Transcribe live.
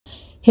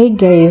Hey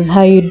guys,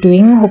 how you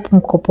doing? Hope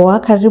mko poa.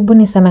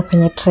 Karibuni sana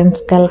kwenye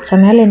Trends Girl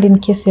channel, and in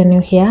case you're new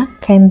here,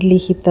 kindly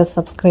hit the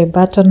subscribe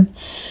button.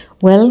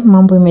 Well,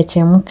 mambo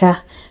imechemka.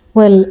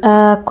 Well,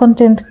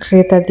 content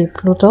creator the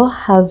Pluto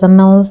has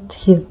announced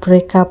his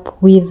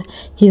breakup with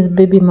his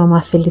baby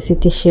mama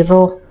Felicity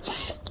Shiru.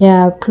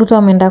 Yeah, Pluto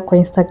ameenda kwa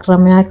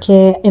Instagram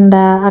yake and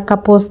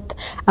akapost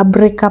a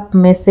breakup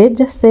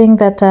message saying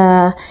that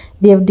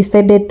they have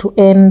decided to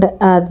end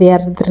their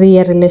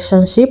 3-year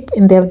relationship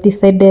and they have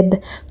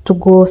decided to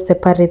go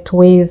separate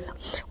ways.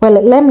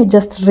 Well, let me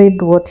just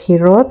read what he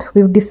wrote.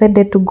 We've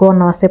decided to go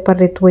on our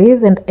separate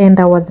ways and end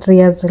our 3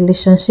 years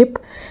relationship.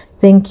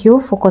 Thank you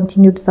for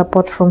continued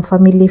support from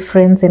family,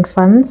 friends, and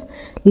fans.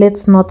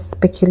 Let's not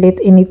speculate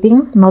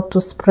anything, not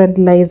to spread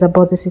lies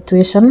about the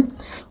situation.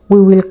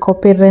 We will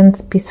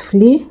co-parent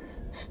peacefully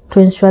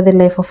to ensure the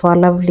life of our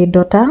lovely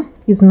daughter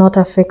is not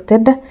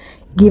affected.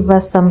 Give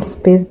us some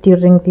space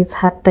during this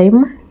hard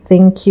time.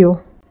 Thank you.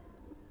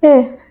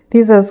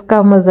 This has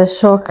come as a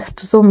shock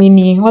to so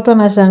many. Watu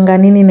wanashanga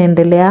nini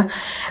inaendelea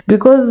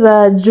because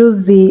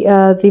juzi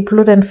the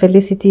Pluto and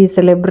Felicity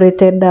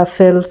celebrated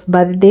Fel's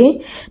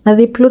birthday. Na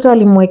the Pluto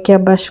alimwekea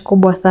bash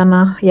kubwa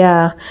sana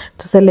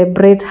to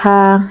celebrate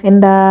her,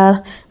 and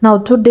now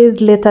 2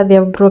 days later they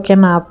have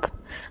broken up.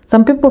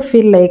 Some people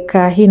feel like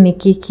hii ni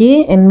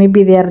kiki and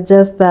maybe they are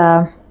just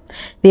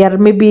they are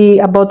maybe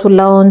about to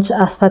launch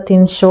a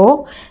certain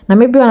show na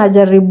maybe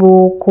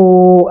wanajaribu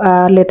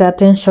kuleta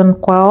attention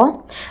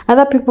kwao.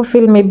 Other people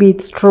feel maybe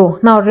it's true.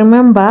 Now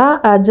remember,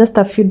 just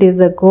a few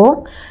days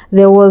ago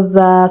there was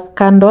a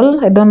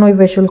scandal. I don't know if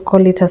I should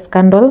call it a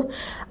scandal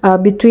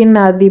between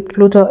the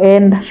Pluto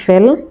and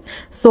Fel.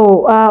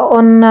 So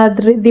on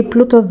the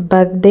Pluto's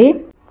birthday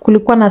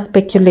kulikuwa na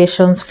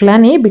speculations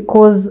flani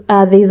because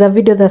there is a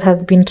video that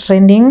has been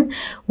trending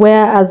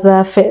where as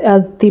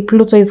the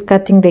Pluto is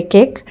cutting the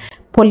cake,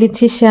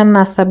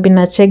 politician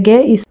Sabina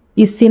Chege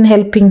is seen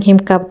helping him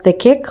cut the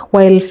cake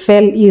while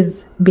Fel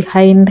is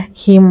behind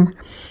him.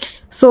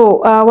 So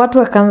watu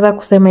wakaanza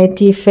kusema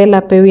eti Fel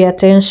apewi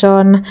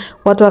attention,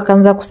 watu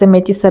wakaanza kusema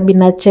eti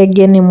Sabina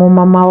Chege ni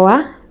mumama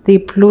wa the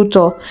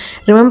Pluto.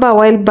 Remember a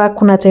while back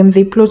kuna time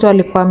the Pluto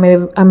alikuwa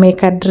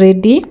ameka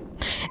dready,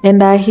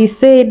 and he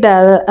said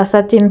a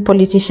certain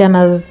politician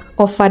has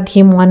offered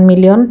him 1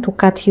 million to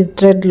cut his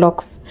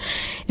dreadlocks,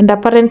 and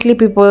apparently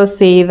people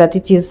say that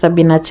it is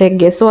Sabina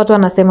Chege. So watu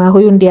wanasema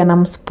huyu ndiye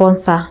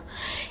anamsponsor,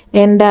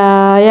 and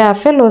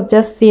Fel was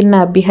just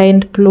seen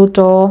behind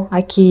Pluto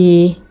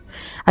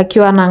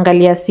akiwa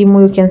anaangalia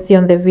simu. You can see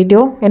on the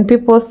video, and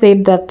people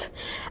said that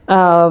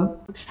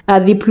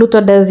the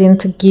Pluto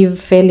doesn't give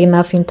Fel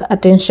enough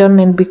attention,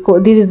 and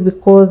this is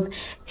because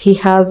he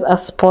has a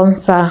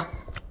sponsor.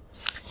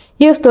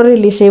 Hiyo story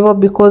ilisha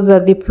because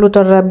the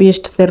Pluto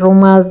rubbished the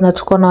rumors na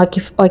tukona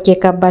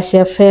wakieka bash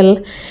ya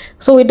Fel.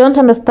 So we don't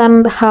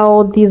understand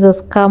how this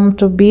has come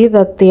to be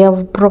that they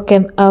have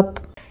broken up.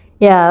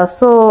 Yeah,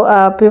 so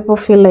people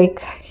feel like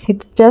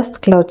it's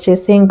just cloud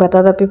chasing, but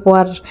other people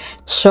are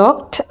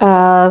shocked.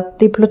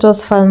 The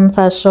Pluto's fans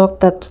are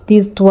shocked that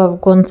these two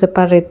have gone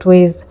separate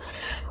ways.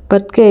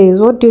 But guys,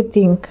 what do you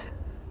think?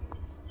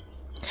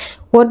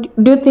 What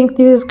do you think?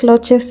 This is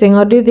cloud chasing,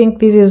 or do you think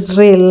this is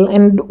real?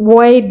 And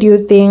why do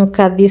you think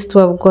these two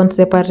have gone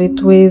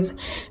separate ways?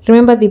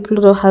 Remember, the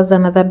Pluto has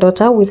another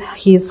daughter with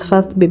his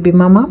first baby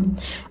mama,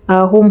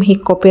 whom he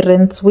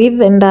co-parents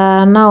with, and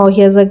now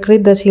he has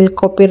agreed that he'll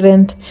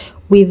co-parent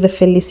with the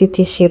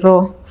Felicity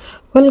Shiru.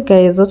 Well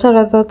guys, what are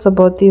your thoughts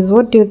about this?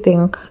 What do you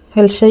think?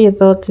 I'll share your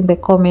thoughts in the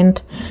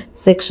comment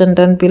section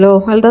down below.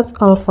 Well, that's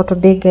all for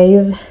today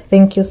guys.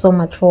 Thank you so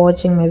much for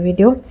watching my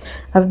video.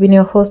 I've been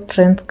your host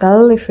Trends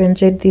Girl. If you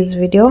enjoyed this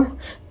video,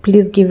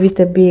 please give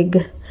it a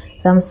big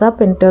thumbs up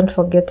and don't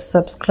forget to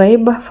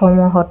subscribe for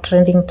more hot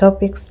trending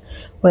topics.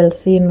 Well,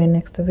 see you in my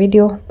next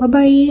video. Bye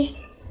bye.